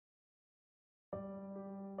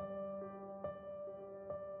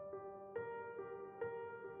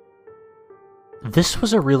This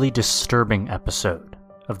was a really disturbing episode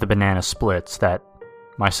of the Banana Splits that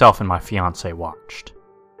myself and my fiancé watched.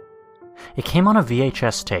 It came on a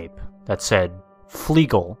VHS tape that said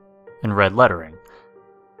Fleagle in red lettering.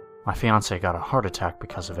 My fiancé got a heart attack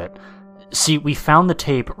because of it. See, we found the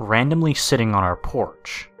tape randomly sitting on our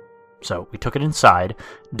porch. So we took it inside,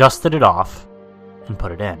 dusted it off, and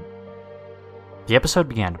put it in. The episode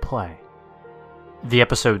began to play. The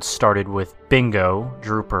episode started with Bingo,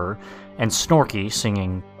 Drooper, and Snorky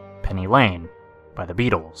singing Penny Lane by the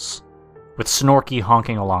Beatles, with Snorky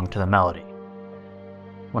honking along to the melody.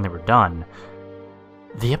 When they were done,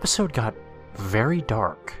 the episode got very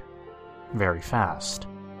dark, very fast.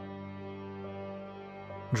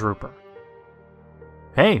 Drooper: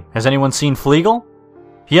 "Hey, has anyone seen Fleagle?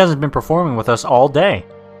 He hasn't been performing with us all day."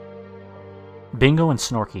 Bingo and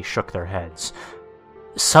Snorky shook their heads.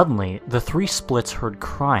 Suddenly, the three Splits heard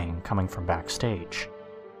crying coming from backstage.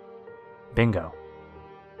 Bingo: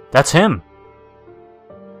 "That's him!"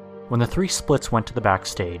 When the three Splits went to the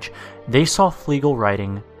backstage, they saw Fleagle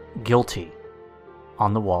writing "guilty"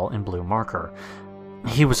 on the wall in blue marker.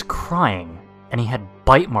 He was crying, and he had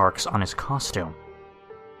bite marks on his costume.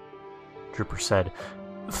 Drooper said,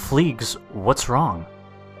 "Fleegs, what's wrong?"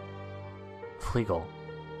 Fleagle: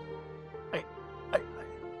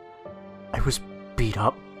 I was beat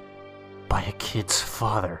up by a kid's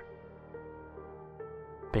father."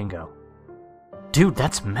 Bingo: "Dude,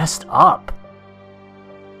 that's messed up."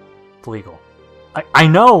 Fleagle: I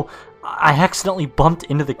know! I accidentally bumped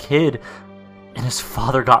into the kid, and his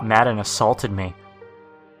father got mad and assaulted me."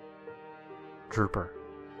 Drooper: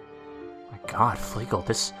 "My God, Fleagle,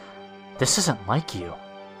 this isn't like you."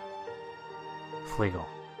 Fleagle: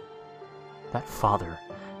 "That father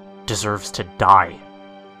deserves to die.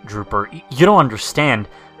 Drooper, you don't understand.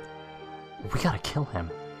 We gotta kill him."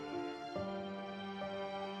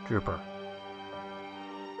 Drooper: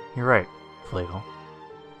 "You're right, Fleagle.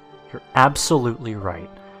 You're absolutely right.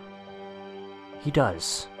 He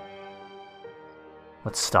does.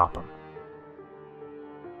 Let's stop him."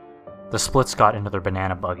 The Splits got into their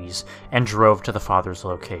banana buggies and drove to the father's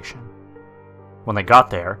location. When they got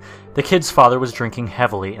there, the kid's father was drinking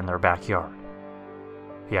heavily in their backyard.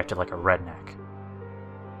 He acted like a redneck.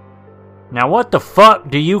 "Now what the fuck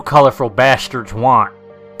do you colorful bastards want?"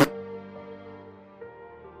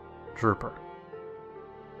 Drooper: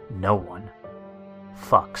 "No one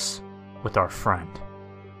fucks with our friend."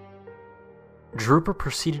 Drooper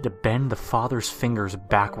proceeded to bend the father's fingers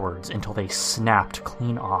backwards until they snapped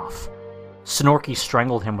clean off. Snorky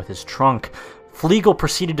strangled him with his trunk. Fleagle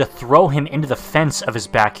proceeded to throw him into the fence of his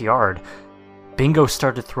backyard. Bingo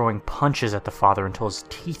started throwing punches at the father until his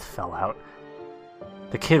teeth fell out.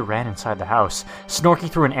 The kid ran inside the house. Snorky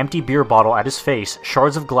threw an empty beer bottle at his face,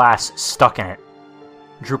 shards of glass stuck in it.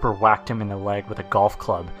 Drooper whacked him in the leg with a golf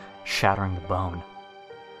club, shattering the bone.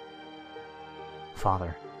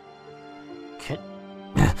 Father: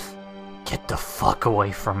 Get the fuck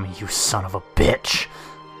away from me, you son of a bitch!"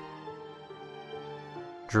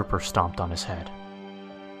 Drooper stomped on his head,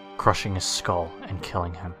 crushing his skull and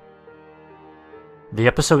killing him. The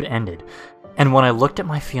episode ended, and when I looked at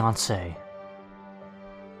my fiancé,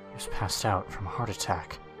 he was passed out from a heart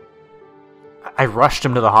attack. I rushed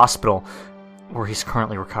him to the hospital, where he's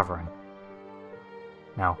currently recovering.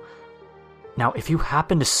 Now, if you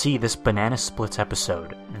happen to see this Banana Splits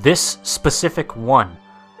episode, this specific one,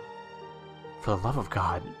 for the love of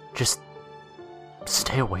God, just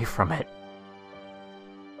stay away from it.